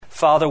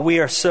Father, we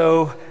are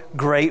so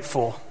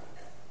grateful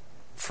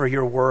for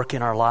your work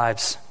in our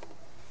lives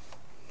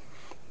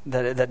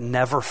that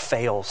never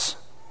fails.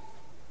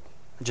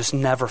 It just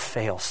never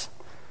fails.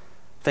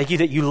 Thank you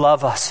that you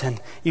love us, and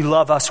you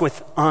love us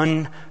with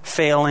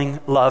unfailing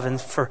love.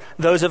 And for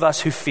those of us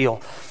who feel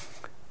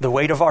the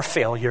weight of our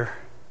failure,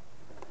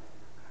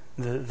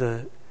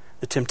 the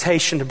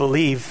temptation to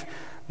believe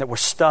that we're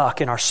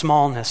stuck in our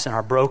smallness and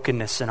our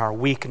brokenness and our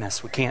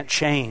weakness, we can't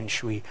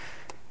change, we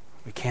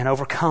can't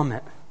overcome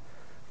it.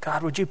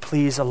 God, would you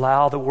please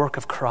allow the work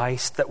of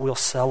Christ that we'll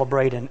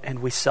celebrate and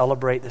we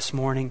celebrate this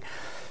morning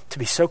to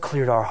be so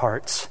clear to our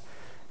hearts,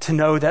 to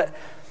know that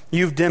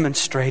you've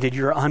demonstrated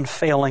your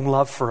unfailing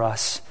love for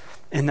us,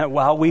 and that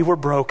while we were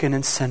broken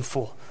and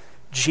sinful,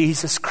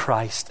 Jesus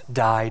Christ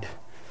died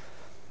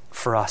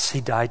for us. He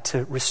died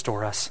to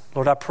restore us.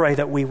 Lord, I pray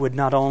that we would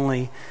not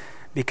only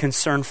be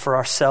concerned for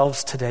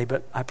ourselves today,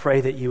 but I pray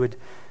that you would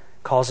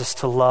cause us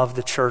to love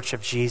the church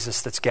of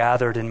Jesus that's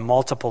gathered in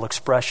multiple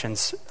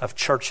expressions of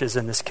churches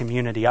in this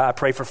community. I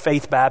pray for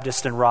Faith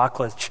Baptist in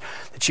Rockledge,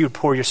 that you would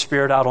pour your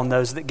Spirit out on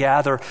those that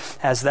gather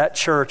as that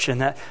church,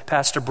 and that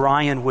Pastor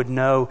Brian would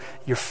know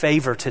your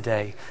favor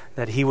today,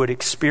 that he would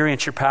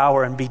experience your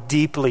power and be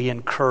deeply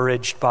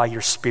encouraged by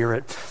your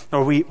Spirit.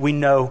 Lord, we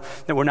know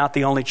that we're not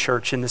the only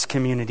church in this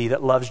community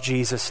that loves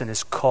Jesus and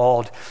is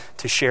called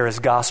to share his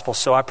gospel.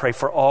 So I pray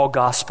for all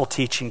gospel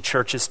teaching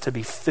churches to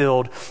be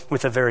filled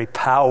with the very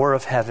power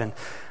of heaven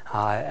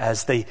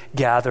as they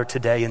gather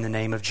today in the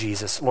name of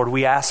Jesus. Lord,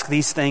 we ask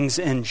these things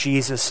in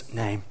Jesus'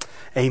 name.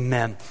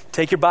 Amen.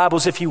 Take your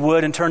Bibles, if you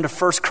would, and turn to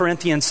 1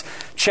 Corinthians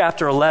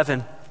chapter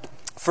 11.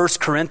 1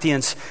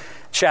 Corinthians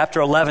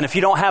chapter 11. If you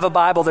don't have a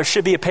Bible, there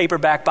should be a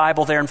paperback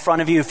Bible there in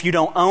front of you. If you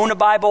don't own a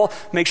Bible,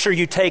 make sure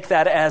you take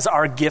that as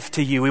our gift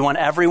to you. We want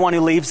everyone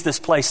who leaves this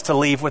place to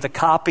leave with a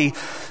copy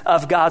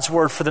of God's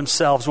Word for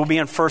themselves. We'll be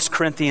in 1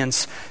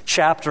 Corinthians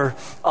chapter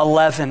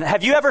 11.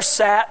 Have you ever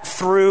sat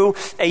through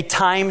a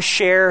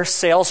timeshare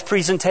sales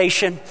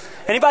presentation?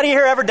 Anybody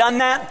here ever done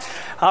that?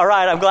 All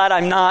right, I'm glad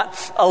I'm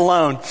not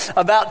alone.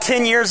 About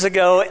 10 years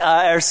ago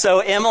or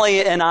so,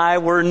 Emily and I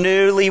were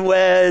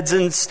newlyweds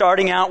and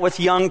starting out with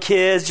young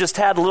kids, just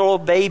had little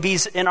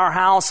babies in our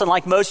house. And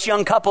like most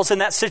young couples in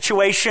that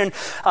situation,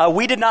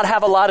 we did not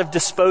have a lot of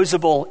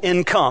disposable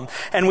income.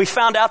 And we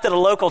found out that a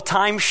local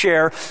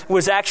timeshare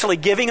was actually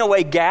giving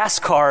away gas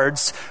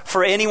cards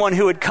for anyone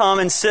who would come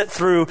and sit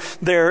through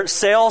their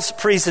sales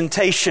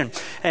presentation.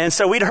 And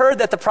so we'd heard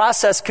that the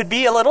process could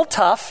be a little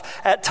tough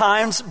at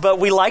times, but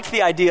we liked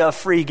the idea of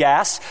free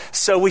gas,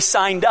 so we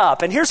signed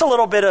up. And here's a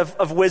little bit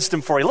of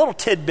wisdom for you, a little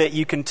tidbit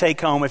you can take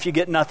home if you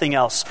get nothing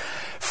else.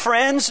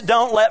 Friends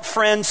don't let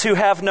friends who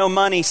have no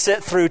money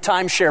sit through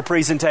timeshare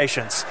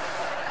presentations.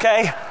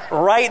 Okay?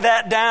 Write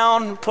that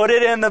down, put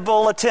it in the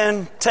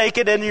bulletin, take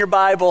it in your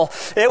Bible.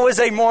 It was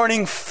a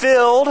morning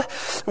filled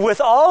with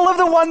all of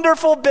the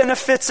wonderful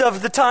benefits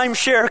of the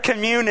timeshare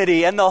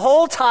community. And the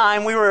whole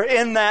time we were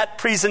in that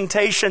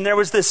presentation, there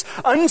was this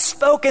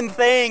unspoken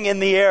thing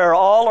in the air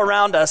all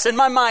around us. In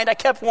my mind, I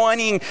kept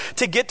wanting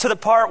to get to the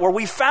part where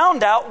we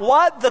found out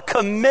what the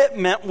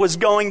commitment was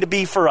going to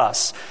be for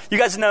us. You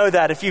guys know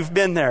that if you've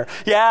been there.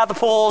 Yeah, the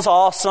pool's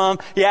awesome.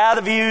 Yeah,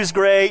 the view's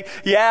great.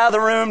 Yeah, the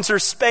rooms are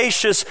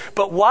spacious.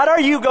 But what are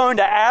you going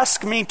to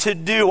ask me to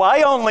do?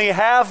 I only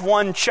have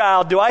one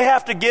child. Do I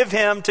have to give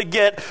him to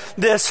get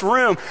this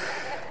room?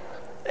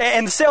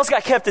 And the sales guy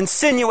kept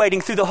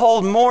insinuating through the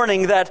whole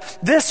morning that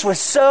this was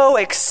so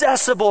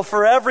accessible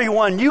for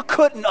everyone, you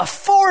couldn't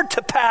afford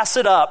to pass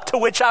it up. To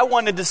which I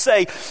wanted to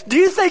say, do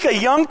you think a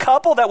young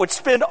couple that would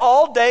spend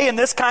all day in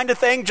this kind of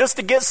thing just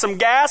to get some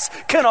gas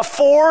can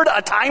afford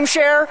a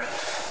timeshare?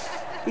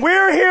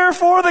 We're here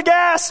for the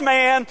gas,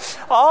 man.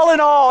 All in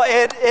all,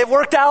 it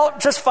worked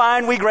out just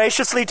fine. We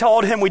graciously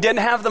told him we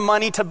didn't have the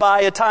money to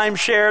buy a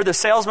timeshare. The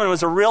salesman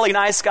was a really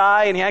nice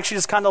guy, and he actually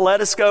just kind of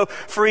let us go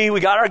free.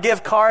 We got our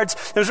gift cards.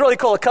 It was really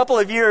cool. A couple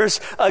of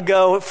years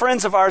ago,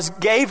 friends of ours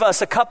gave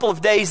us a couple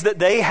of days that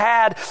they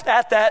had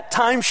at that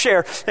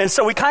timeshare, and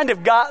so we kind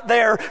of got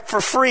there for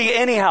free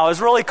anyhow. It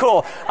was really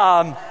cool.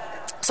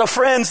 So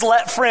friends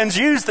let friends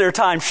use their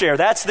timeshare.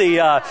 That's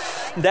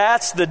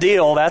the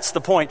deal. That's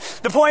the point.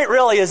 The point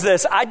really is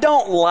this. I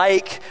don't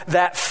like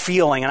that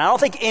feeling, and I don't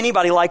think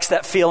anybody likes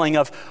that feeling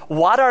of,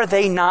 what are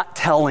they not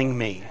telling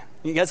me?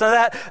 You guys know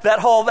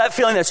that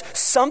feeling that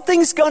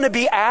something's going to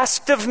be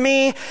asked of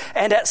me,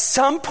 and at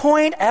some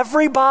point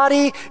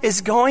everybody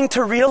is going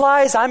to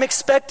realize I'm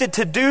expected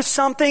to do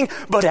something,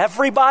 but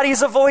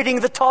everybody's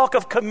avoiding the talk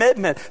of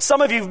commitment.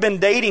 Some of you have been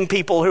dating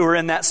people who are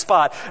in that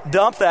spot.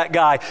 Dump that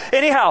guy.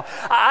 Anyhow,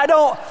 I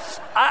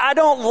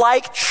don't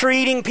like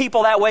treating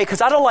people that way, because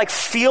I don't like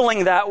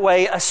feeling that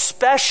way,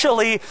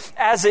 especially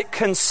as it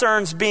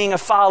concerns being a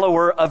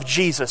follower of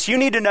Jesus. You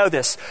need to know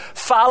this.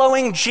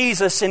 Following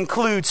Jesus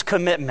includes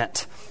commitment.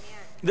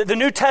 The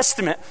New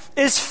Testament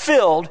is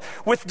filled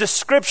with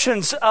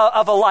descriptions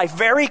of a life,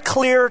 very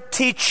clear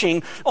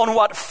teaching on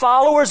what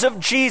followers of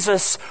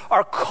Jesus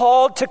are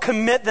called to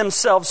commit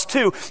themselves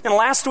to. And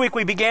last week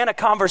we began a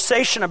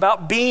conversation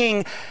about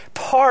being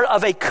part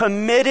of a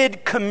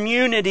committed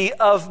community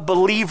of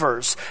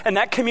believers. And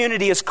that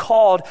community is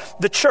called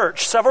the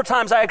church. Several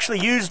times I actually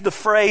used the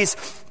phrase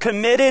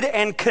committed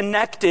and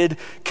connected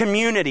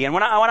community. And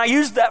when I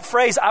used that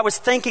phrase, I was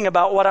thinking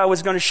about what I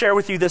was going to share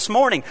with you this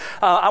morning.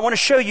 I want to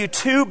show you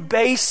two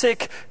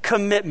basic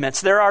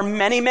commitments. There are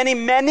many, many,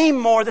 many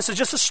more. This is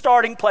just a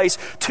starting place.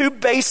 Two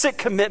basic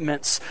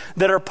commitments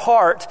that are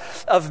part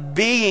of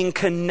being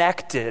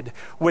connected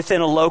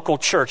within a local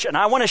church. And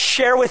I want to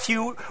share with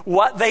you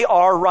what they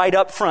are right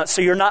up front,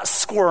 so you're not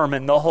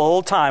squirming the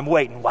whole time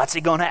waiting. What's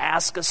he going to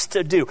ask us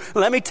to do?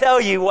 Let me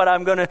tell you what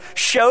I'm going to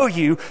show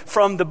you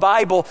from the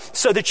Bible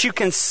so that you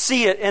can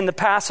see it in the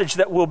passage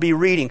that we'll be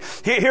reading.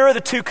 Here are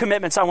the two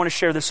commitments I want to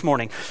share this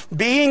morning.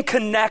 Being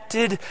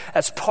connected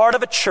as part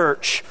of a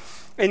church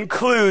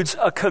includes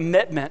a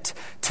commitment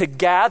to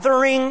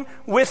gathering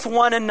with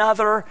one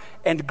another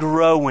and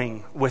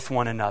growing with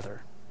one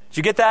another. Did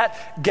you get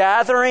that?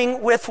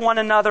 Gathering with one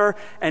another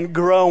and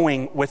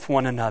growing with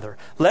one another.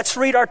 Let's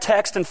read our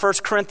text in 1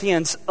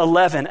 Corinthians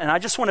 11, and I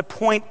just want to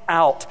point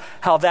out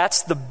how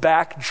that's the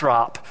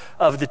backdrop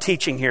of the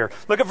teaching here.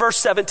 Look at verse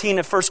 17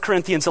 of 1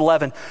 Corinthians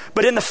 11.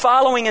 But in the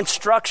following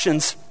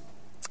instructions,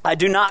 I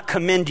do not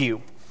commend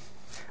you,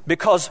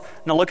 because,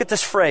 now look at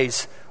this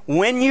phrase,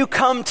 when you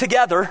come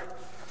together,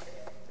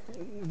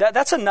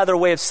 that's another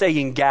way of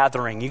saying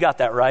gathering. You got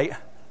that right?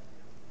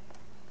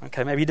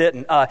 Okay, maybe you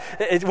didn't.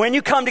 When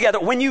you come together,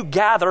 when you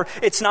gather,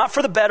 it's not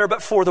for the better,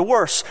 but for the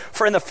worse.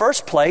 For in the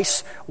first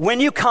place,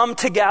 when you come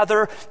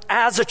together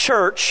as a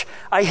church,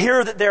 I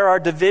hear that there are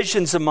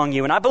divisions among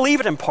you, and I believe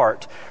it in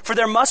part. For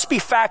there must be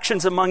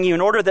factions among you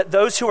in order that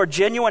those who are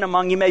genuine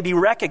among you may be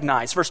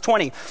recognized. Verse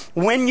 20,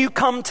 when you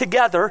come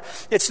together,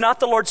 it's not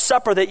the Lord's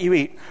Supper that you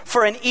eat.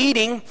 For in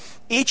eating,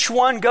 each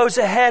one goes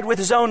ahead with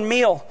his own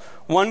meal.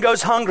 One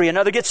goes hungry,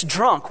 another gets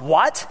drunk.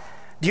 What?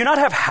 Do you not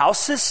have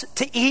houses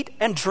to eat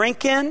and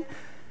drink in?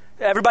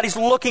 Everybody's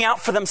looking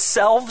out for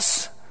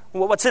themselves.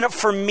 What's in it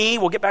for me?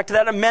 We'll get back to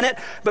that in a minute.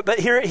 But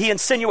here he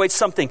insinuates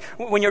something.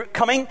 When you're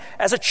coming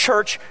as a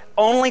church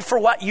only for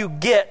what you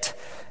get,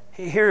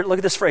 here, look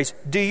at this phrase.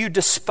 Do you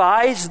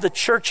despise the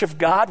church of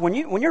God? When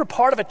you're a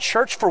part of a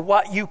church for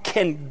what you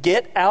can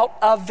get out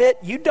of it,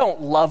 you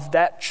don't love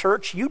that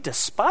church. You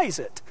despise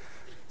it.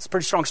 It's a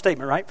pretty strong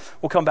statement, right?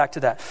 We'll come back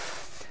to that.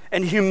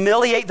 And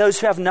humiliate those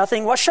who have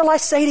nothing. What shall I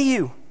say to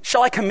you?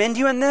 Shall I commend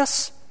you in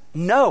this?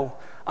 No,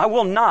 I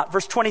will not.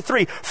 Verse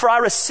 23, for I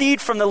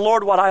received from the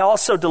Lord what I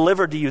also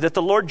delivered to you, that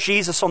the Lord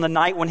Jesus on the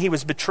night when he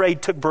was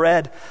betrayed took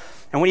bread.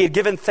 And when he had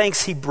given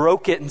thanks, he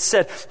broke it and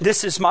said,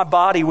 this is my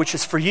body, which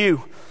is for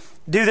you.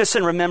 Do this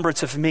in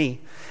remembrance of me.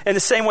 In the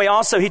same way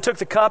also, he took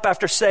the cup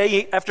after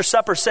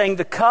supper, saying,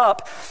 the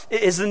cup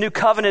is the new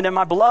covenant in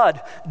my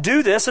blood.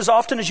 Do this as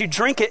often as you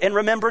drink it in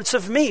remembrance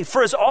of me.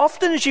 For as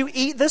often as you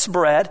eat this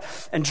bread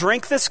and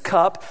drink this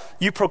cup,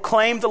 you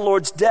proclaim the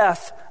Lord's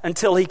death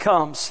until he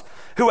comes.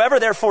 Whoever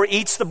therefore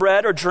eats the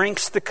bread or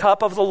drinks the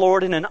cup of the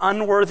Lord in an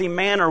unworthy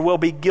manner will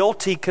be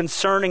guilty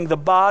concerning the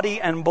body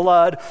and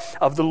blood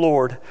of the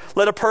Lord.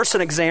 Let a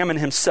person examine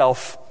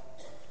himself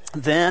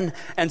then,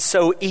 and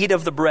so eat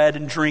of the bread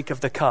and drink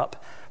of the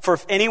cup. For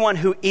if anyone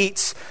who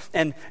eats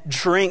and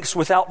drinks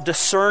without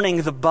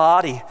discerning the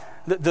body,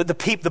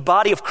 the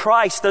body of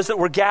Christ, those that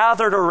were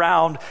gathered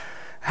around,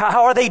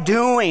 how are they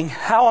doing?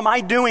 How am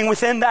I doing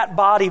within that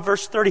body?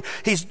 Verse 30,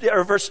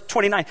 verse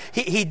 29,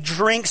 he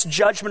drinks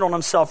judgment on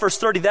himself. Verse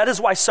 30, that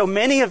is why so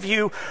many of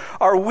you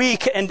are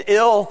weak and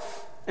ill,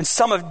 and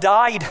some have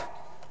died.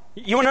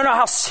 You want to know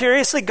how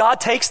seriously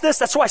God takes this?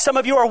 That's why some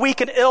of you are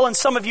weak and ill, and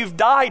some of you have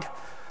died.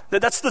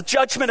 That's the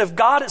judgment of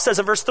God, it says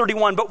in verse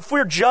 31. But if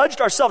we're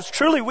judged ourselves,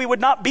 truly we would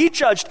not be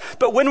judged.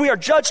 But when we are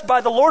judged by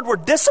the Lord, we're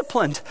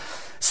disciplined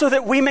so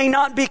that we may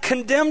not be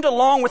condemned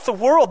along with the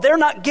world. They're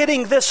not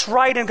getting this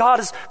right, and God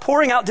is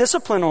pouring out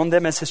discipline on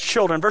them as his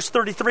children. Verse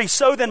 33,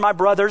 so then, my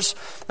brothers,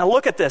 now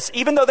look at this.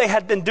 Even though they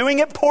had been doing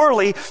it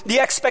poorly,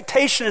 the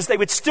expectation is they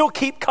would still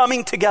keep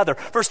coming together.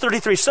 Verse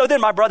 33, so then,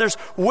 my brothers,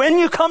 when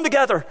you come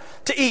together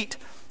to eat,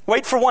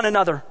 wait for one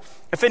another.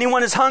 If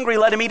anyone is hungry,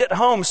 let him eat at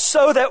home,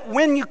 so that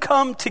when you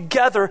come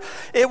together,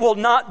 it will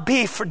not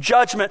be for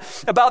judgment.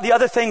 About the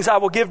other things, I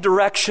will give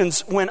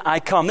directions when I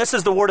come. This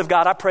is the word of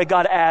God. I pray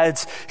God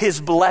adds his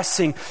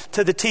blessing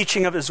to the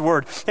teaching of his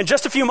word. In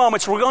just a few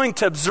moments, we're going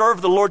to observe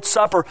the Lord's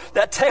Supper.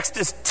 That text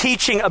is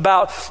teaching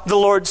about the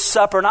Lord's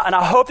Supper. And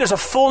I hope there's a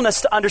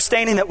fullness to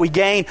understanding that we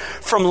gain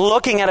from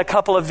looking at a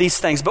couple of these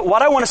things. But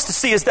what I want us to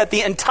see is that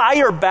the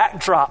entire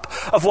backdrop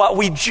of what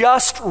we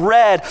just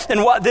read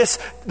and what this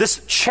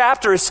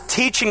chapter is teaching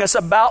teaching us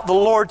about the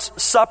Lord's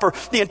Supper.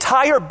 The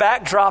entire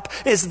backdrop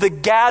is the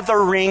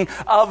gathering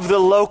of the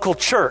local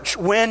church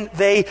when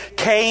they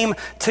came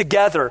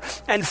together.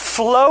 And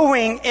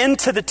flowing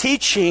into the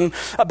teaching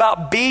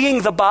about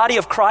being the body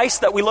of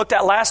Christ that we looked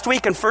at last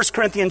week in 1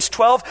 Corinthians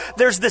 12,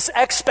 there's this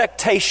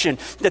expectation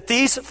that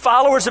these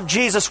followers of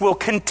Jesus will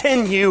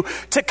continue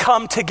to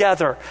come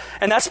together.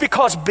 And that's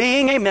because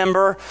being a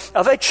member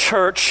of a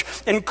church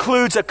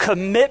includes a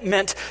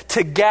commitment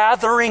to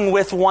gathering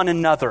with one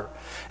another.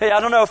 I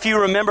don't know if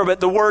you remember, but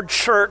the word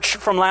church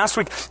from last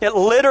week, it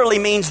literally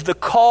means the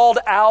called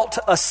out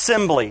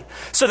assembly.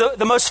 So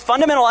the most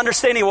fundamental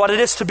understanding of what it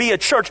is to be a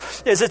church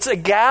is it's a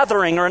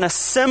gathering or an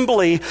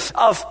assembly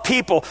of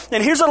people.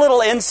 And here's a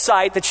little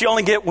insight that you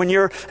only get when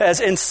you're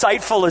as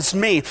insightful as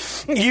me.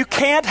 You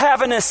can't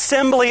have an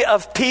assembly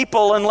of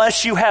people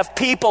unless you have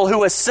people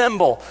who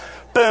assemble.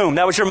 Boom,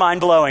 that was your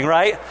mind blowing,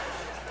 right?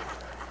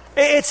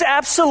 It's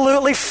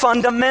absolutely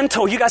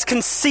fundamental. You guys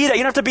can see that.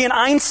 You don't have to be an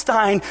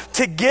Einstein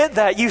to get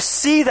that. You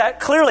see that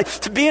clearly.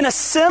 To be an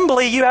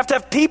assembly, you have to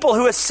have people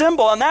who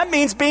assemble. And that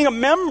means being a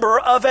member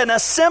of an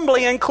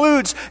assembly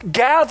includes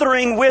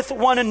gathering with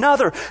one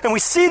another. And we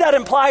see that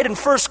implied in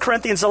 1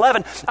 Corinthians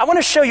 11. I want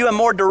to show you a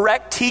more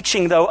direct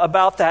teaching, though,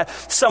 about that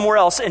somewhere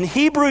else. In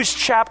Hebrews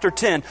chapter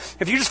 10,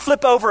 if you just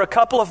flip over a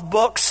couple of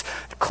books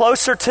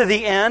closer to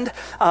the end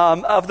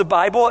of the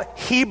Bible,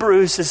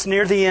 Hebrews is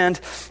near the end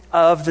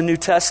of the New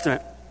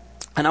Testament.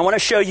 And I want to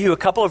show you a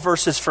couple of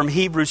verses from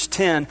Hebrews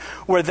 10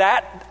 where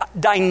that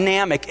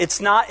dynamic, it's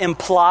not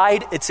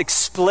implied, it's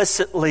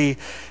explicitly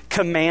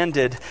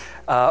commanded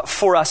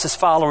for us as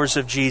followers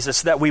of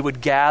Jesus that we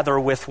would gather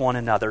with one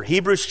another.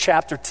 Hebrews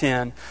chapter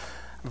 10,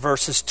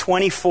 verses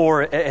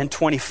 24 and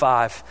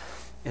 25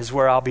 is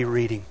where I'll be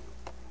reading.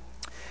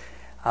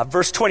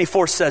 Verse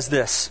 24 says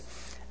this,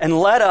 "And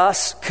let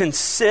us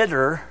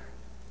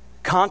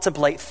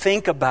contemplate,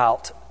 think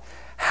about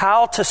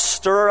how to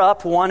stir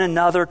up one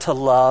another to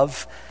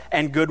love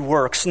and good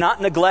works,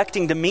 not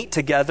neglecting to meet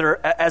together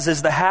as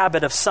is the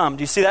habit of some."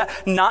 Do you see that?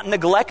 Not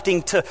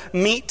neglecting to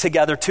meet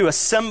together, to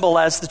assemble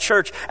as the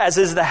church, as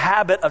is the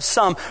habit of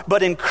some,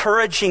 but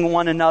encouraging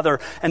one another,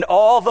 and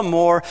all the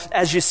more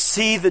as you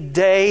see the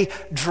day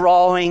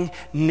drawing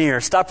near.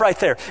 Stop right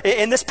there.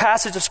 In this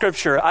passage of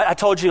Scripture, I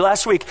told you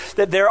last week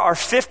that there are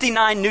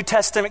 59 New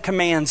Testament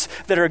commands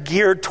that are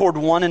geared toward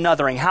one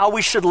another and how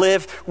we should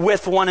live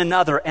with one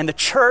another. And the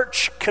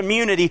church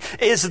community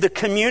is the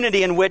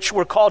community in which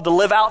we're called to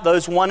live out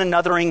those one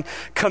anothering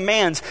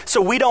commands.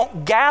 So we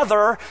don't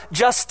gather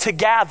just to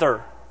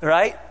gather,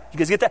 right? You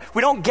guys get that?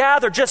 We don't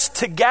gather just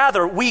to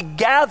gather. We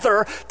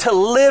gather to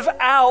live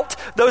out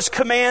those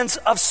commands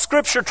of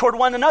Scripture toward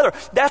one another.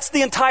 That's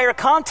the entire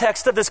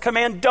context of this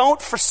command.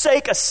 Don't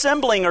forsake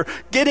assembling or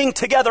getting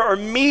together or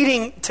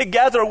meeting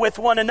together with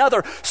one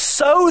another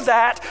so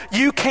that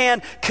you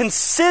can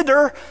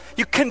consider,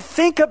 you can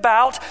think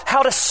about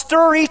how to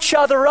stir each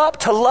other up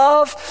to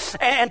love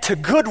and to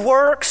good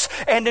works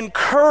and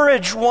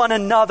encourage one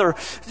another.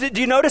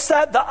 Do you notice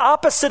that? The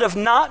opposite of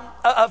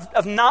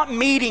not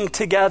meeting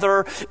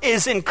together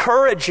is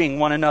encouraging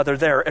one another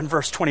there in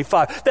verse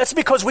 25. That's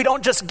because we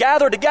don't just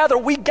gather together,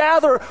 we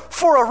gather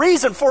for a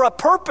reason, for a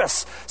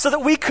purpose, so that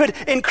we could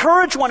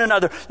encourage one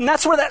another. And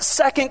that's where that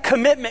second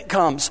commitment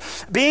comes.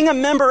 Being a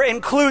member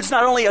includes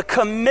not only a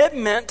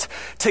commitment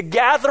to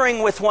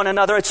gathering with one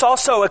another, it's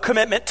also a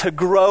commitment to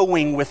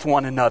growing with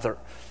one another.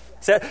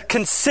 So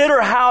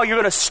consider how you're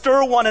going to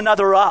stir one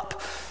another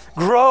up.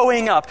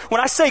 Growing up.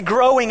 When I say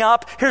growing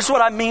up, here's what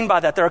I mean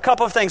by that. There are a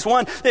couple of things.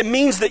 One, it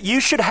means that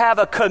you should have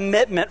a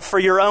commitment for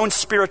your own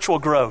spiritual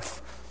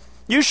growth.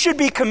 You should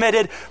be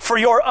committed for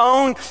your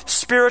own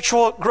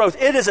spiritual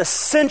growth. It is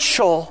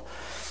essential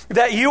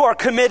that you are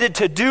committed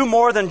to do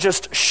more than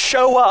just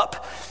show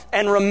up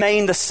and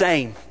remain the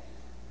same.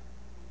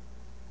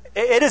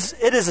 It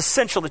is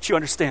essential that you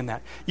understand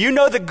that. You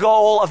know the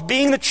goal of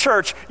being the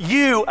church.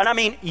 You, and I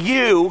mean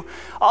you,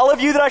 all of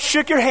you that I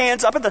shook your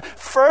hands up at the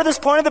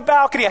furthest point of the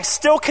balcony, I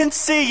still can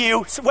see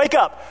you. So wake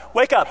up.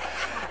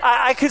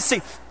 I can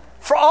see.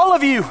 For all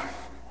of you,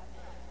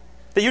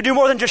 that you do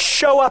more than just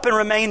show up and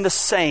remain the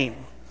same.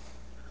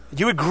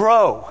 You would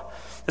grow.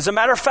 As a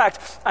matter of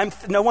fact,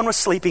 no one was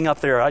sleeping up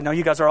there. I know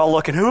you guys are all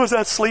looking. Who is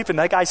that sleeping?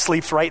 That guy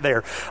sleeps right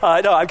there.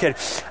 No, I'm kidding.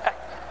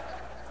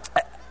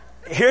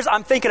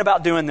 I'm thinking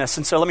about doing this,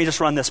 and so let me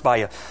just run this by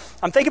you.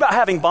 I'm thinking about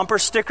having bumper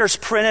stickers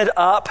printed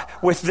up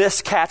with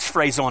this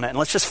catchphrase on it, and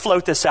let's just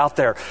float this out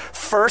there.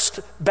 First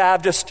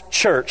Baptist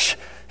Church,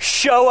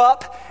 show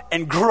up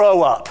and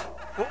grow up.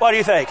 What do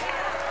you think?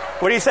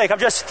 What do you think? I'm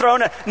just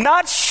throwing it.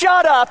 Not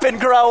shut up and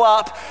grow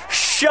up,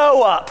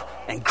 show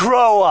up and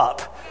grow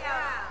up.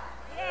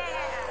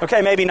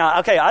 Okay, maybe not.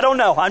 Okay, I don't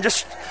know. I'm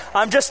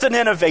just an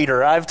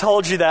innovator. I've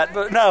told you that.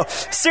 But no,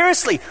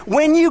 seriously,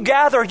 when you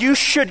gather, you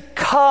should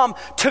come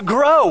to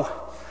grow.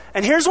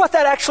 And here's what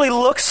that actually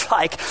looks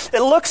like.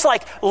 It looks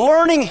like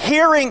learning,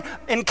 hearing,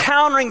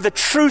 encountering the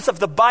truth of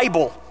the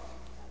Bible.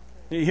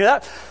 You hear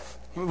that?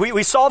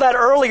 We saw that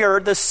earlier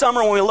this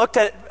summer when we looked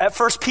at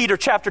 1 Peter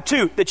chapter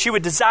 2, that you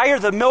would desire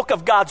the milk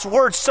of God's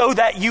word so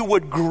that you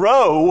would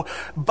grow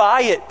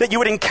by it, that you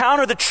would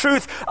encounter the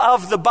truth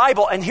of the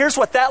Bible. And here's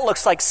what that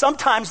looks like.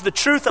 Sometimes the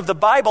truth of the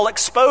Bible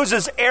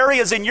exposes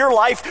areas in your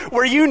life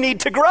where you need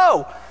to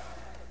grow.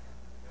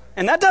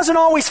 And that doesn't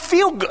always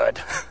feel good.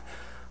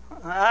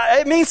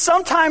 It means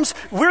sometimes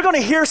we're going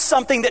to hear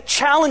something that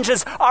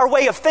challenges our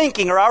way of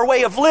thinking or our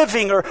way of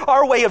living or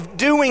our way of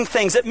doing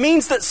things. It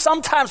means that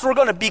sometimes we're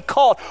going to be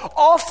called,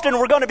 often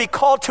we're going to be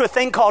called to a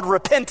thing called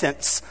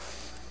repentance.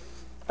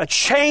 A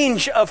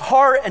change of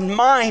heart and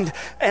mind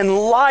and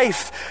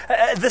life.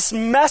 This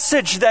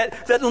message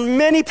that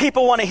many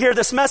people want to hear,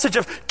 this message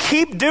of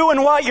keep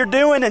doing what you're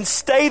doing and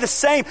stay the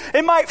same.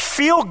 It might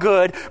feel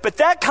good, but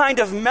that kind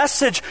of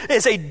message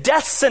is a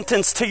death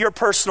sentence to your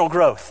personal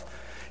growth.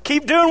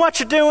 Keep doing what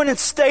you're doing and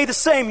stay the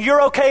same.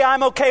 You're okay,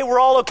 I'm okay, we're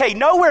all okay.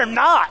 No, we're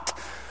not.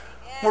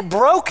 We're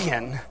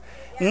broken,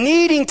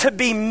 needing to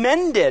be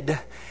mended.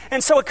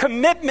 And so a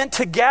commitment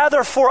to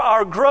gather for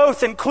our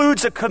growth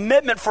includes a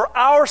commitment for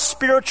our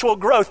spiritual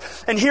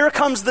growth. And here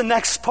comes the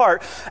next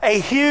part. A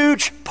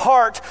huge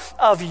part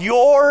of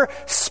your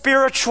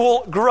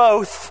spiritual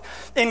growth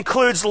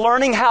includes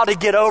learning how to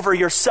get over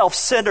your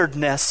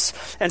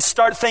self-centeredness and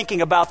start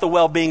thinking about the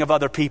well-being of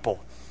other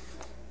people.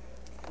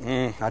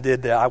 I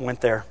did that. I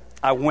went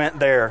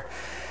there.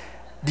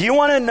 Do you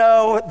want to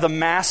know the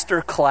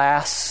master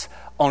class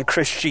on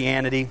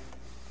Christianity?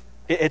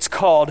 It's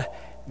called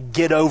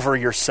Get Over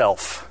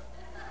Yourself.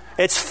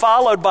 It's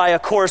followed by a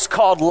course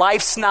called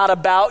Life's Not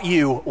About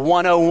You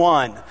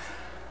 101.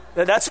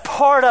 That's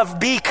part of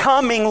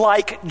becoming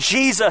like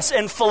Jesus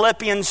in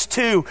Philippians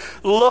 2.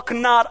 Look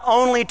not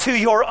only to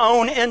your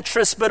own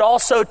interests, but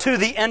also to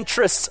the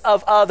interests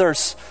of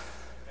others.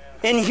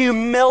 In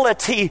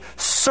humility,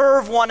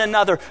 serve one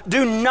another.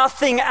 Do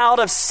nothing out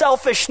of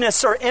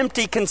selfishness or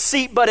empty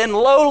conceit, but in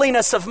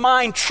lowliness of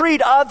mind,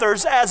 treat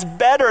others as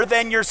better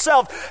than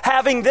yourself,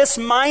 having this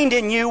mind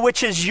in you,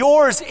 which is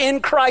yours in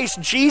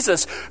Christ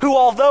Jesus, who,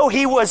 although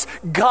he was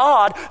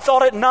God,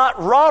 thought it not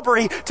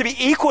robbery to be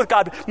equal with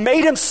God,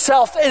 made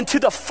himself into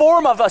the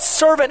form of a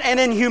servant, and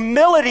in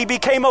humility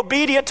became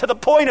obedient to the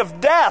point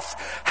of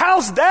death.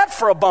 How's that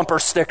for a bumper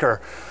sticker?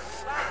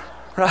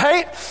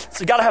 Right? So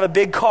you got to have a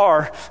big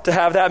car to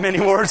have that many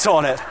words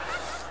on it.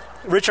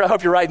 Richard, I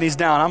hope you're writing these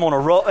down. I'm on a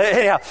roll.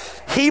 Anyhow,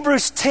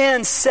 Hebrews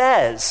 10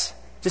 says,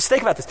 just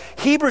think about this.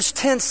 Hebrews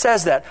 10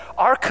 says that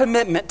our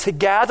commitment to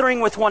gathering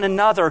with one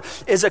another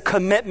is a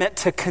commitment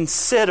to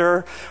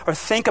consider or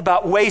think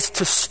about ways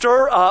to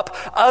stir up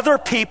other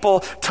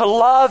people to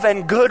love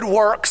and good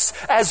works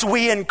as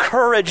we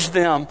encourage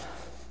them.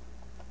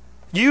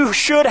 You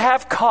should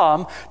have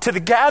come to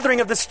the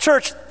gathering of this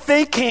church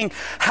thinking,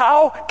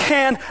 how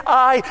can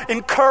I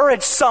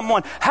encourage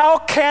someone? How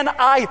can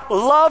I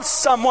love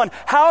someone?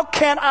 How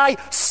can I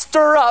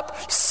stir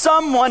up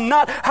someone?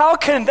 Not how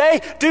can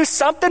they do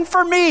something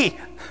for me?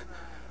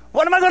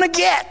 What am I going to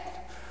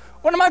get?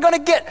 What am I going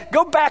to get?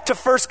 Go back to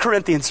 1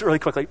 Corinthians really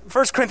quickly.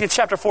 1 Corinthians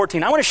chapter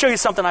 14. I want to show you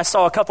something I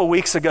saw a couple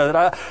weeks ago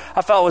that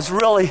I felt was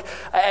really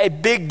a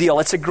big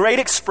deal. It's a great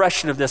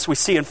expression of this we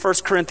see in 1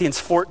 Corinthians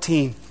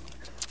 14.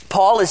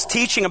 Paul is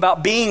teaching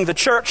about being the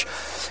church.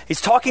 He's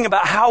talking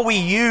about how we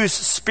use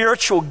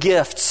spiritual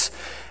gifts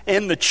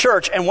in the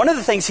church. And one of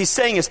the things he's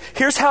saying is,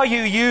 here's how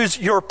you use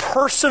your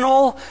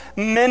personal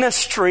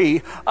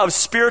ministry of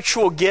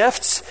spiritual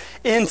gifts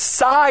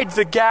inside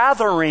the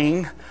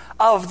gathering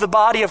of the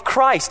body of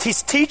Christ.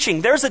 He's teaching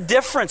there's a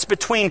difference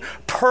between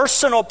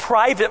personal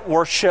private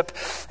worship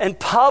and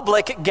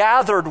public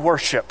gathered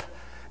worship.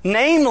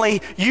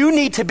 Namely, you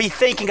need to be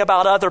thinking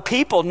about other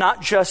people,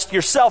 not just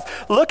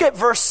yourself. Look at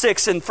verse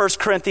 6 in 1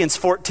 Corinthians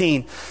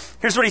 14.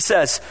 Here's what he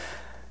says.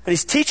 And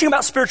he's teaching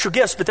about spiritual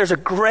gifts, but there's a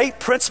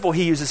great principle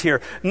he uses here.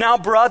 Now,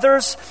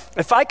 brothers,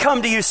 if I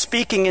come to you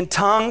speaking in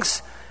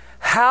tongues,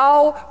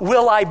 how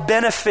will I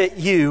benefit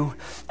you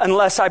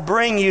unless I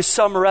bring you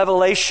some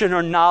revelation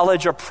or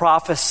knowledge or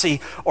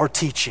prophecy or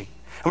teaching?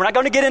 And we're not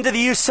going to get into the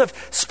use of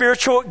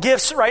spiritual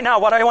gifts right now.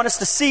 What I want us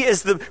to see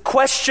is the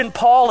question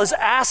Paul is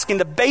asking.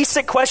 The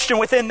basic question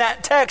within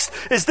that text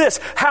is this: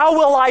 how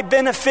will I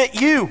benefit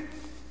you?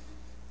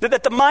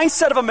 That the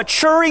mindset of a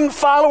maturing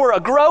follower, a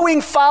growing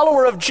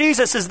follower of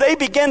Jesus, as they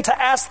begin to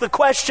ask the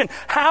question,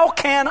 how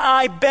can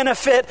I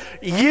benefit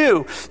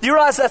you? You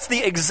realize that's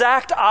the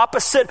exact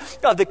opposite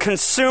of the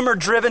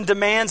consumer-driven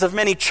demands of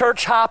many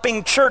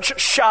church-hopping,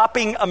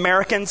 church-shopping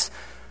Americans.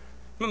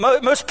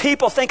 Most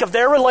people think of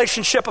their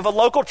relationship of a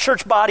local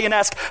church body and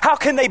ask, how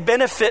can they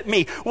benefit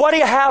me? What do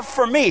you have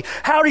for me?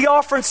 How are you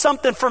offering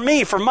something for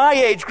me, for my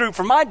age group,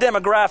 for my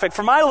demographic,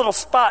 for my little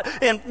spot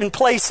in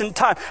place and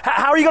time?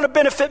 How are you going to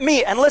benefit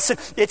me? And listen,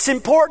 it's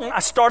important. I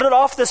started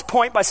off this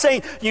point by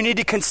saying you need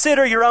to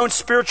consider your own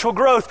spiritual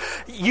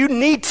growth. You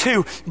need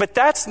to, but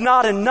that's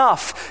not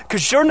enough,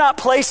 because you're not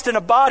placed in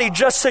a body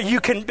just so you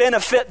can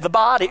benefit the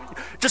body,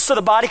 just so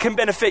the body can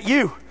benefit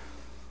you.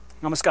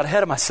 I almost got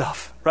ahead of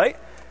myself, right?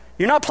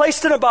 You're not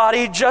placed in a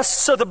body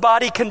just so the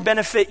body can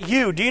benefit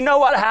you. Do you know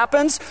what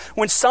happens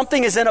when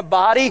something is in a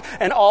body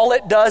and all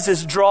it does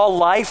is draw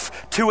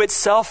life to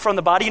itself from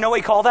the body? You know what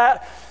we call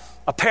that?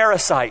 A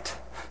parasite.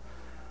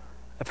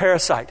 A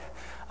parasite.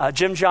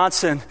 Jim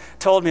Johnson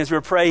told me as we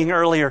were praying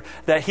earlier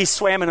that he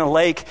swam in a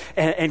lake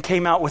and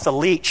came out with a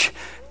leech.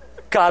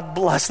 God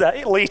bless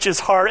that leech's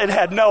heart. It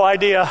had no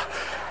idea.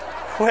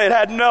 It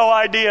had no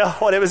idea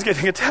what it was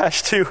getting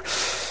attached to.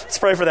 Let's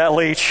pray for that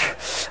leech.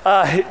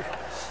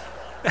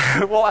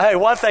 Well, hey,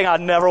 one thing I'd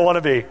never want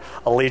to be,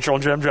 a leech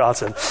on Jim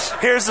Johnson.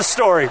 Here's the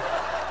story.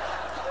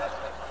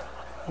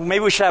 Maybe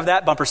we should have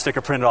that bumper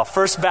sticker printed off.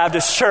 First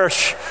Baptist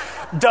Church,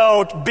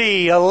 don't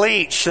be a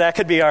leech. That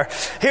could be our...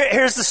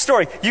 Here's the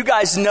story. You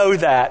guys know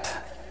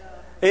that.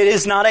 It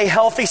is not a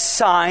healthy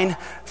sign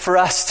for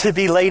us to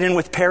be laden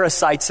with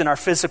parasites in our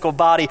physical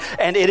body.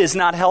 And it is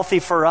not healthy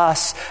for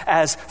us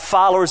as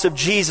followers of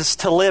Jesus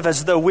to live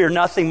as though we're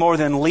nothing more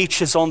than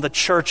leeches on the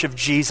church of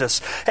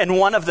Jesus. And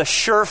one of the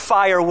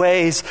surefire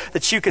ways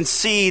that you can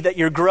see that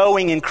you're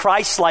growing in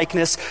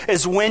Christ-likeness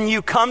is when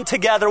you come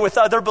together with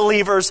other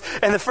believers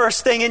and the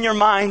first thing in your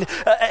mind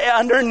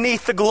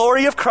underneath the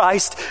glory of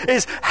Christ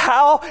is,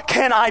 how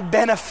can I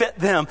benefit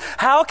them?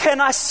 How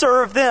can I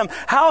serve them?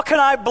 How can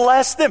I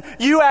bless them?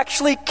 You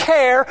actually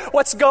care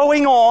what's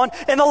going on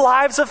in the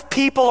lives of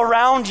people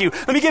around you.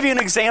 Let me give you an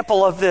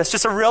example of this,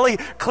 just a really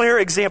clear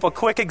example,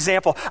 quick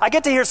example. I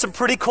get to hear some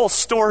pretty cool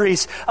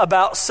stories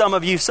about some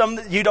of you. Some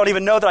you don't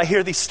even know that I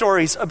hear these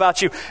stories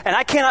about you. And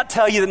I cannot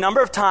tell you the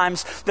number of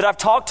times that I've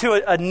talked to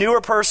a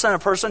newer person, a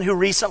person who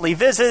recently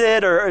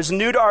visited or is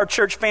new to our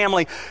church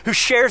family, who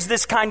shares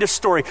this kind of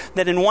story,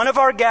 that in one of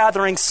our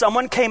gatherings,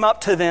 someone came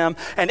up to them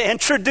and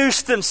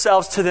introduced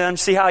themselves to them.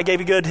 See how I gave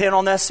you a good hint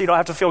on this so you don't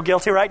have to feel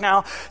guilty right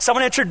now?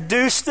 Someone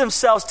introduced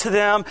themselves to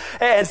them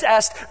and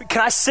asked,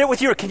 can I sit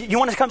with you? Or you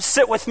want to come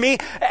sit with me?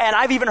 And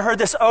I've even heard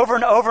this over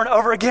and over and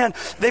over again.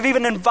 They've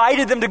even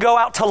invited them to go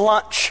out to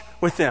lunch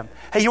with them.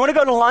 Hey, you want to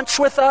go to lunch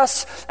with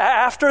us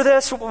after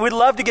this? We'd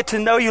love to get to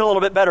know you a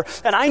little bit better.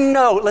 And I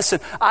know, listen,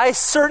 I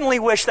certainly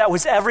wish that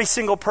was every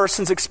single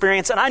person's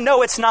experience. And I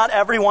know it's not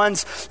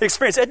everyone's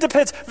experience. It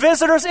depends.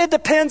 Visitors, it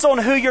depends on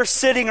who you're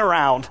sitting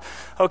around.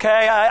 Okay?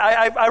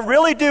 I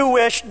really do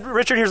wish,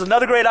 Richard, here's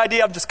another great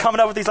idea. I'm just coming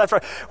up with these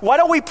left. Why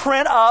don't we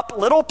print up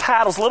little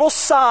paddles, little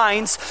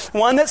signs,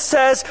 one that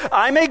says,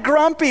 I'm a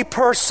grumpy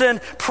person,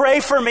 pray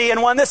for me,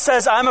 and one that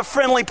says, I'm a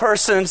friendly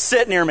person,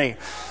 sit near me.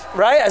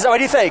 Right? What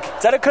do you think?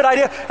 Is that a good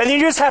idea? And then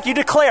you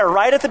declare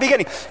right at the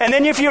beginning. And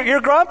then if you're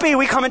grumpy,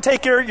 we come and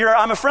take your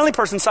I'm a friendly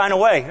person sign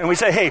away. And we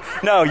say, hey,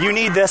 no, you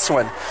need this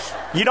one.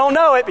 You don't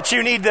know it, but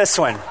you need this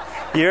one.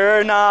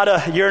 You're not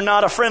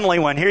a friendly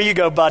one. Here you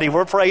go, buddy.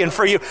 We're praying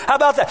for you. How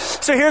about that?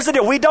 So here's the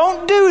deal. We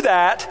don't do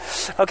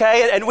that,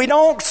 okay? And we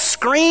don't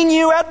screen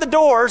you at the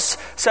doors.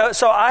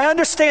 So I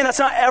understand that's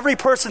not every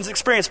person's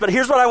experience, but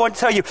here's what I want to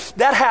tell you.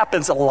 That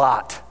happens a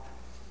lot.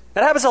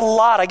 That happens a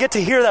lot. I get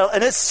to hear that,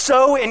 and it's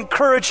so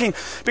encouraging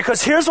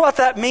because here's what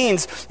that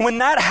means. When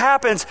that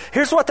happens,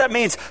 here's what that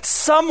means.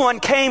 Someone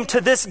came to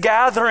this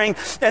gathering,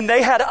 and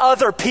they had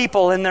other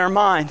people in their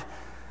mind.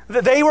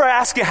 They were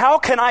asking, how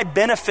can I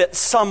benefit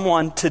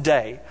someone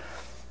today?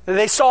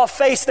 They saw a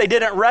face they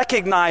didn't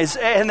recognize,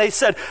 and they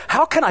said,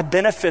 how can I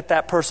benefit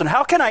that person?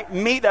 How can I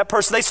meet that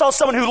person? They saw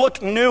someone who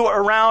looked new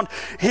around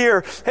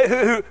here,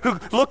 who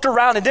looked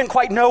around and didn't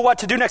quite know what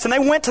to do next. And they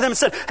went to them and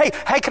said,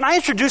 hey, can I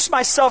introduce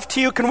myself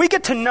to you? Can we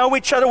get to know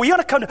each other? You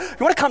want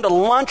to come to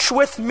lunch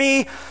with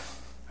me?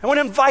 I want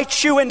to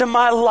invite you into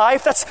my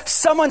life. That's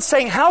someone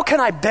saying, how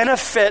can I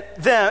benefit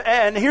them?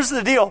 And here's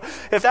the deal.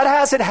 If that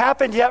hasn't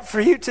happened yet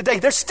for you today,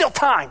 there's still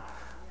time.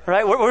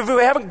 Right?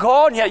 We haven't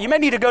gone yet. You may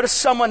need to go to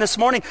someone this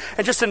morning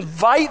and just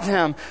invite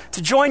them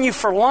to join you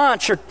for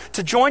lunch or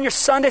to join your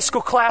Sunday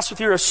school class with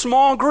your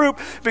small group,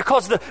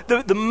 because the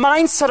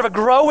mindset of a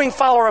growing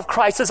follower of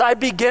Christ is I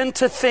begin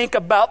to think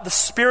about the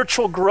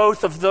spiritual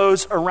growth of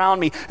those around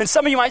me. And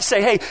some of you might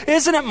say, hey,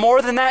 isn't it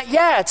more than that?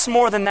 Yeah, it's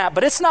more than that,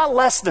 but it's not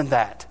less than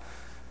that.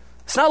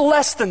 It's not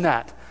less than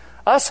that.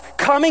 Us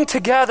coming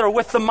together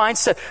with the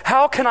mindset,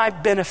 how can I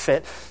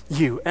benefit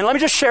you? And let me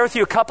just share with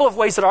you a couple of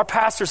ways that our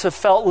pastors have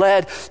felt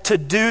led to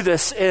do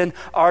this in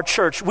our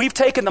church. We've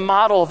taken the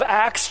model of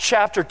Acts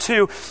chapter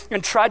 2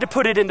 and tried to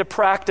put it into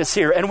practice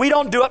here. And we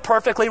don't do it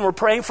perfectly, and we're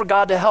praying for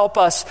God to help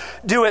us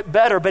do it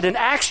better. But in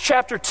Acts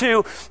chapter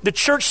 2, the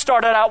church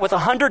started out with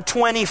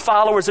 120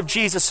 followers of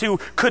Jesus who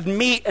could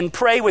meet and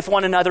pray with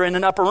one another in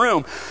an upper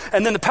room.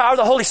 And then the power of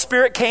the Holy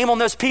Spirit came on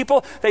those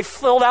people. They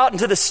filled out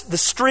into the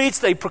streets.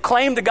 They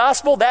proclaimed the gospel.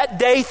 That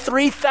day,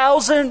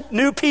 3,000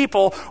 new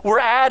people were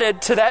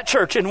added to that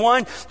church in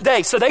one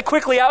day. So they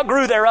quickly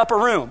outgrew their upper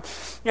room.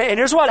 And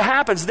here's what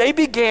happens. They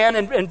began,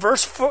 in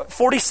verse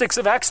 46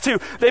 of Acts 2,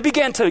 they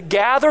began to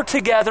gather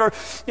together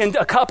in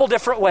a couple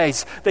different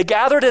ways. They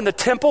gathered in the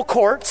temple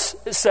courts,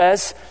 it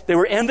says. They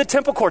were in the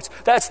temple courts.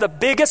 That's the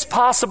biggest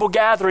possible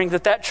gathering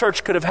that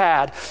church could have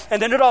had.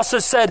 And then it also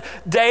said,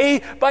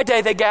 day by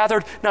day, they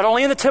gathered not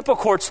only in the temple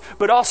courts,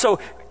 but also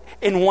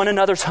in one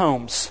another's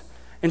homes.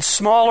 in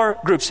smaller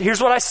groups.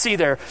 Here's what I see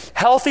there.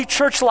 Healthy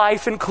church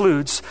life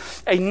includes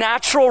a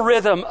natural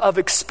rhythm of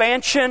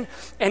expansion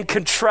and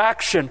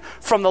contraction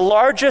from the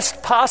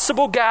largest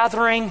possible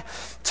gathering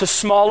to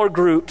smaller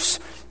groups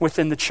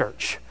within the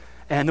church.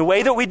 And the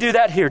way that we do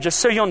that here, just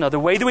so you'll know, the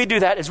way that we do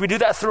that is we do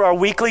that through our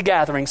weekly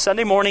gathering.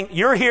 Sunday morning,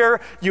 you're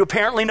here, you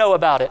apparently know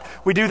about it.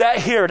 We do that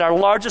here at our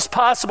largest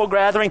possible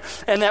gathering,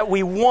 and that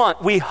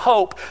we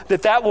hope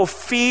that that will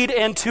feed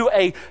into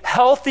a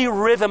healthy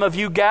rhythm of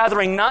you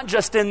gathering, not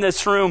just in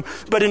this room,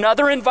 but in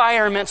other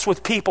environments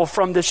with people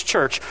from this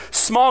church.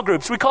 Small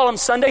groups, we call them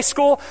Sunday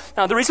school.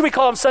 Now, the reason we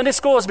call them Sunday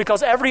school is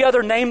because every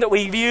other name that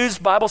we've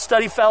used, Bible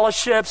study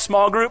fellowship,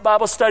 small group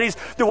Bible studies,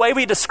 the way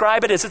we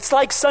describe it is it's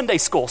like Sunday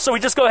school. So we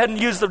just go ahead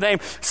and use the name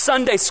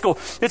Sunday school.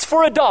 It's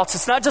for adults.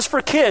 It's not just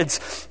for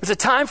kids. It's a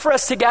time for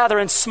us to gather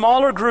in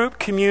smaller group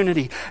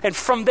community. And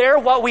from there,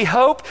 what we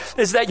hope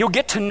is that you'll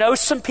get to know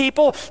some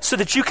people so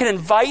that you can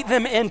invite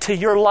them into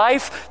your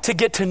life to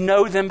get to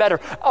know them better.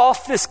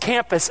 Off this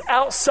campus,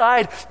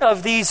 outside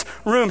of these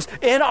rooms,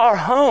 in our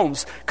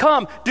homes.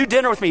 Come, do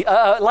dinner with me.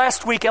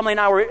 Last week, Emily and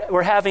I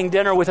were having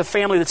dinner with a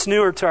family that's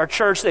newer to our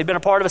church. They've been a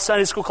part of a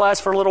Sunday school class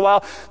for a little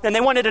while, and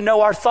they wanted to know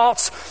our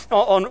thoughts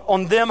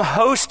on them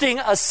hosting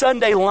a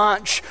Sunday lunch,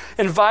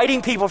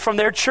 inviting people from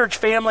their church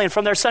family and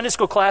from their Sunday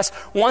school class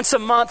once a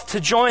month to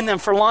join them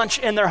for lunch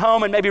in their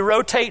home and maybe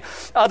rotate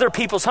other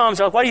people's homes.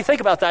 They're like, what do you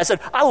think about that? I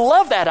said, I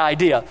love that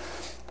idea.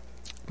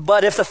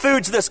 But if the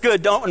food's this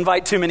good, don't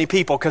invite too many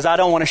people because I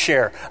don't want to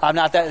share. I'm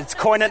not that, it's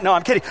coin it. No,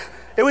 I'm kidding.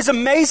 It was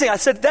amazing. I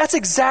said, that's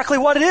exactly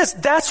what it is.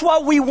 That's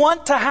what we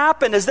want to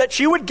happen, is that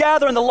you would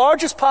gather in the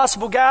largest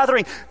possible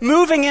gathering,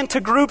 moving into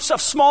groups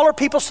of smaller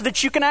people so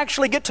that you can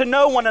actually get to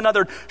know one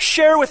another,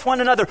 share with one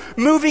another,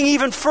 moving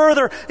even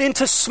further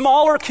into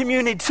smaller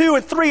community, 2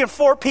 and 3 and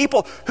 4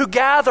 people who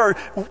gather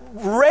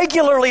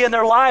regularly in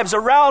their lives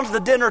around the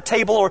dinner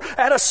table or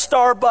at a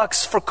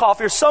Starbucks for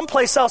coffee or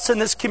someplace else in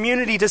this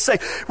community to say,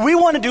 we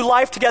want to do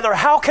life together.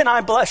 How can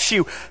I bless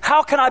you?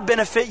 How can I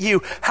benefit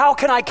you? How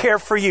can I care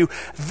for you?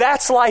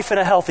 That's life in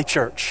a healthy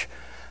church.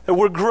 That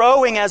we're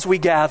growing as we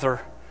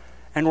gather,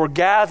 and we're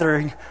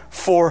gathering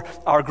for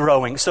our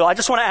growing. So I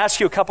just want to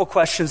ask you a couple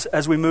questions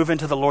as we move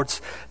into the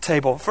Lord's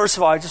table. First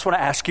of all, I just want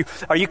to ask you,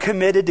 are you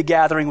committed to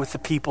gathering with the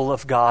people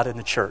of God in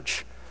the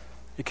church?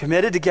 You're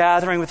committed to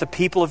gathering with the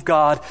people of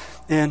God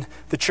in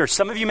the church.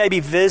 Some of you may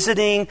be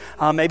visiting,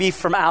 maybe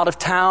from out of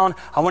town.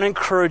 I want to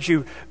encourage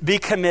you, be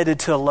committed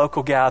to a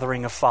local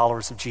gathering of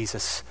followers of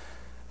Jesus.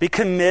 Be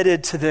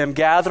committed to them,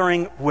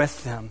 gathering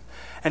with them.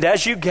 And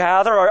as you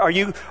gather, are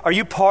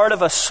you part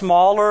of a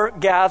smaller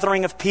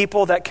gathering of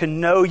people that can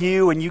know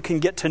you and you can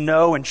get to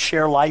know and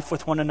share life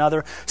with one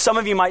another? Some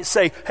of you might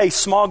say, hey,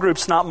 small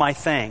group's not my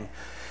thing.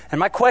 And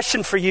my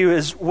question for you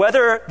is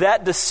whether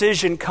that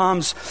decision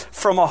comes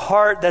from a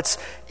heart that's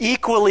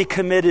equally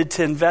committed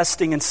to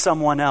investing in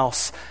someone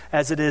else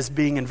as it is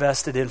being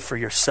invested in for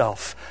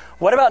yourself.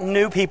 What about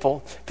new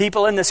people?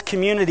 People in this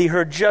community who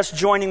are just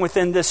joining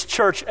within this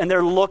church and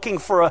they're looking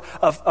for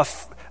a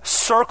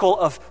circle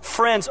of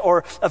friends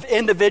or of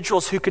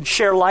individuals who can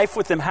share life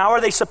with them. How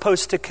are they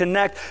supposed to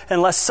connect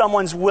unless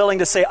someone's willing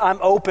to say, I'm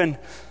open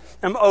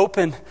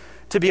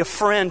to be a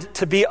friend,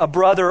 to be a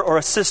brother or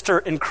a sister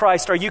in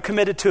Christ? Are you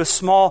committed to a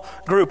small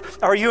group?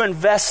 Are you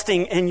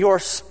investing in your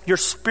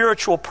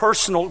spiritual,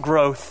 personal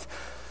growth?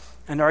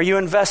 And are you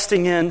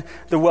investing in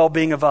the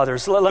well-being of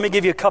others? Let me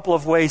give you a couple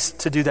of ways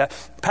to do that.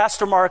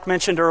 Pastor Mark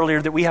mentioned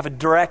earlier that we have a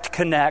direct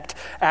connect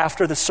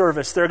after the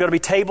service. There are going to be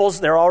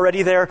tables. They're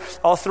already there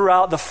all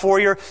throughout the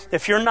foyer.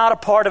 If you're not a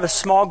part of a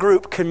small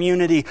group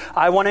community,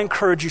 I want to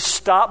encourage you,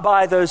 stop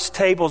by those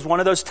tables, one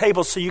of those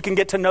tables, so you can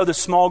get to know the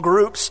small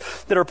groups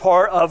that are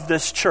part of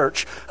this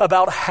church.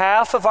 About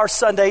half of our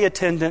Sunday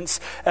attendance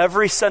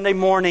every Sunday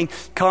morning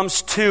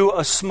comes to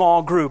a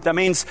small group. That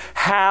means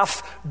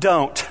half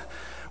don't.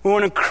 We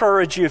want to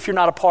encourage you, if you're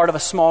not a part of a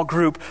small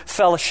group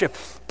fellowship,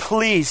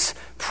 please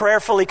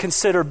prayerfully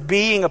consider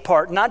being a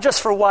part, not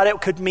just for what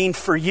it could mean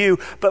for you,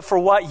 but for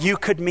what you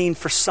could mean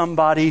for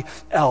somebody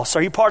else.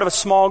 Are you part of a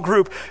small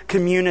group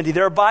community?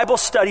 There are Bible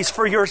studies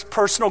for your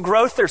personal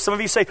growth there. Some of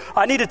you say,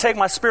 I need to take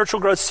my spiritual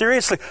growth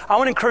seriously. I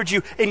want to encourage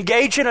you,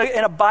 engage in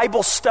a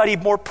Bible study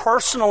more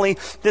personally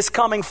this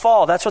coming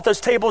fall. That's what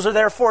those tables are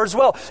there for as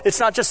well.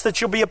 It's not just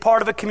that you'll be a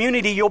part of a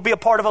community, you'll be a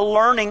part of a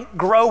learning,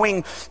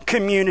 growing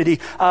community.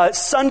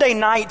 Sunday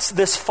nights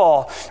this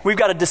fall, we've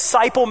got a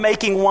Disciple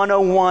Making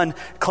 101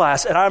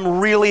 class. And I'm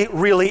really,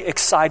 really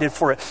excited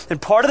for it.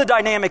 And part of the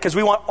dynamic is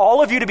we want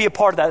all of you to be a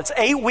part of that. It's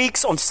 8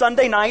 weeks on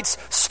Sunday nights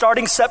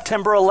starting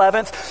September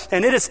 11th.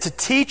 And it is to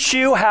teach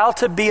you how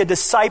to be a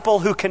disciple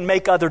who can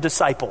make other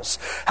disciples.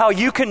 How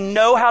you can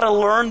know how to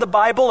learn the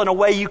Bible in a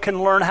way you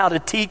can learn how to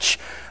teach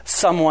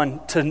someone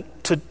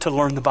to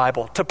learn the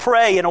Bible, to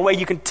pray in a way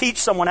you can teach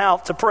someone how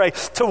to pray,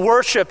 to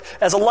worship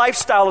as a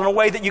lifestyle in a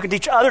way that you can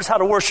teach others how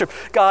to worship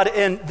God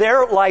in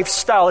their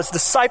lifestyle. It's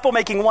disciple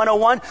making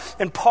 101,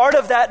 and part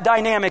of that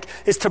dynamic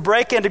is to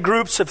break into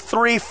groups of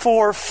 3,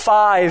 4,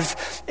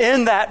 5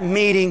 in that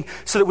meeting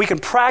so that we can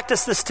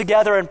practice this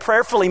together and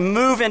prayerfully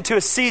move into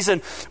a season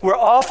where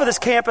off of this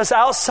campus,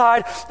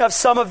 outside of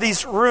some of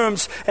these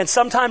rooms, and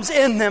sometimes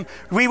in them,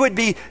 we would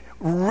be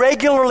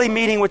regularly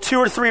meeting with 2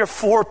 or 3 or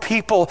 4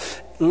 people,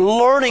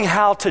 learning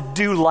how to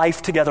do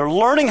life together,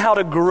 learning how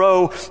to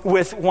grow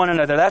with one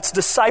another. That's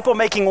Disciple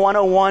Making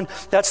 101.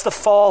 That's the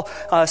fall,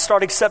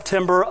 starting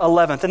September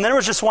 11th. And then there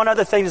was just one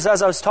other thing, as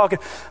I was talking,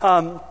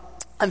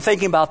 I'm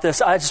thinking about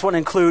this. I just want to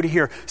include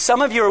here.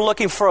 Some of you are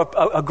looking for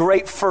a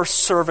great first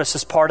service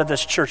as part of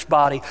this church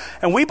body.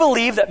 And we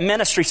believe that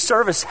ministry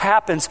service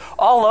happens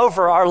all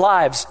over our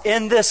lives.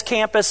 In this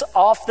campus,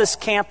 off this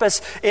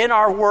campus, in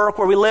our work,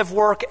 where we live,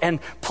 work,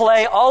 and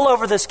play, all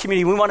over this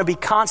community. We want to be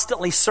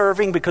constantly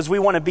serving because we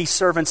want to be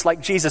servants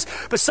like Jesus.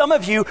 But some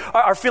of you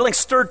are feeling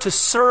stirred to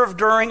serve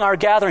during our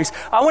gatherings.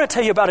 I want to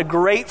tell you about a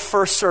great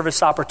first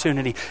service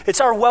opportunity. It's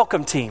our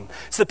welcome team.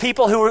 It's the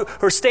people who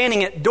are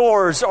standing at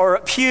doors or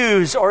at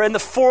pews or in the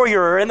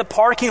foyer or in the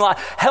parking lot,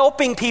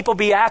 helping people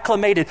be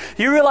acclimated.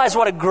 You realize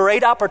what a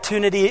great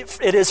opportunity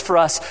it is for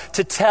us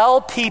to tell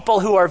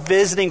people who are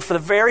visiting for the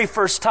very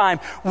first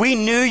time, we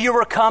knew you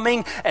were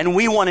coming and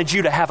we wanted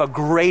you to have a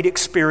great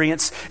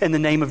experience in the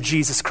name of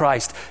Jesus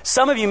Christ.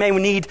 Some of you may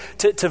need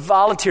to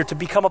volunteer to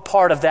become a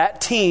part of that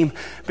team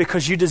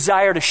because you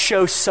desire to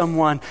show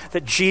someone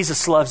that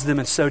Jesus loves them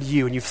and so do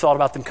you, and you've thought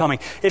about them coming.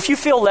 If you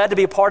feel led to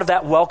be a part of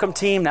that welcome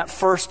team, that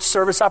first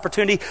service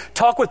opportunity,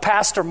 talk with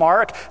Pastor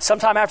Mark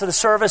sometime after the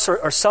service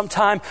or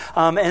sometime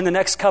in the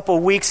next couple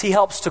of weeks. He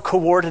helps to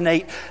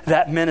coordinate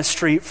that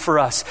ministry for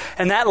us.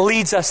 And that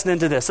leads us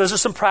into this. Those are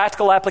some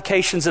practical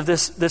applications of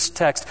this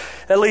text.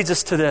 That leads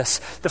us to this.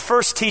 The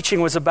first teaching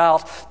was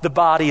about the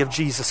body of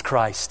Jesus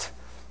Christ,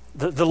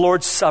 the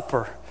Lord's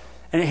Supper.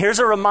 And here's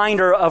a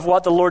reminder of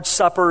what the Lord's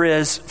Supper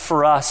is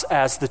for us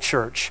as the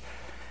church.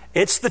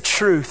 It's the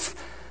truth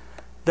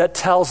that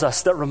tells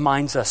us, that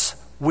reminds us,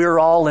 we're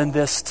all in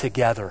this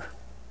together.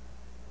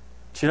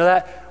 Do you know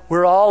that?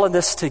 We're all in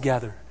this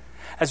together.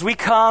 As we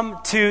come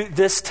to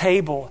this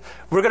table,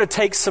 we're going to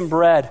take some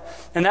bread,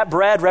 and that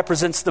bread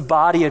represents the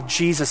body of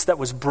Jesus that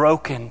was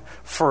broken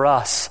for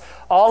us.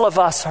 All of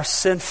us are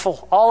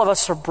sinful. All of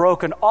us are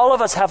broken. All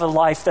of us have a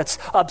life that's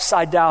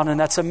upside down and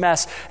that's a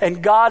mess.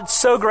 And God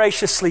so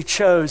graciously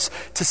chose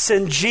to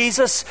send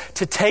Jesus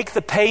to take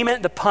the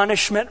payment, the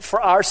punishment for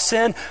our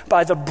sin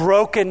by the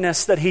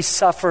brokenness that he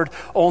suffered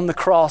on the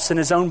cross in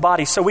his own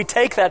body. So we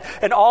take that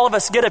and all of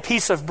us get a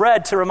piece of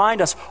bread to remind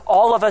us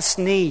all of us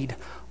need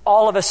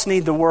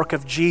the work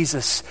of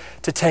Jesus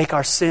to take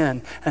our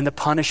sin and the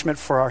punishment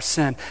for our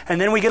sin.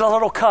 And then we get a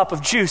little cup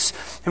of juice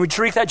and we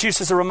drink that juice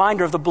as a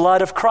reminder of the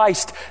blood of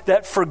Christ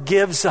that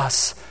forgives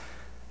us,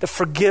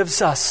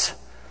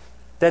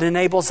 that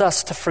enables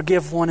us to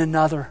forgive one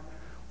another.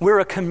 We're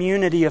a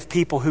community of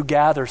people who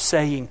gather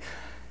saying,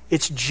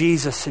 it's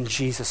Jesus and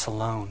Jesus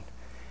alone.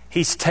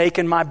 He's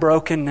taken my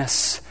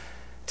brokenness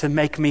to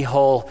make me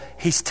whole.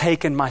 He's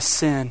taken my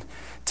sin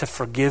to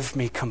forgive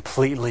me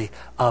completely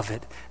of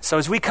it. So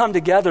as we come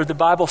together, the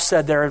Bible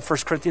said there in 1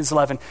 Corinthians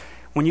 11,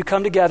 when you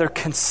come together,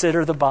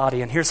 consider the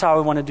body. And here's how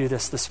I want to do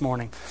this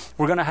morning.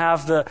 We're going to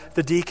have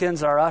the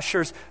deacons, our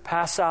ushers,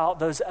 pass out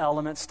those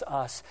elements to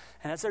us.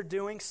 And as they're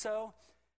doing so,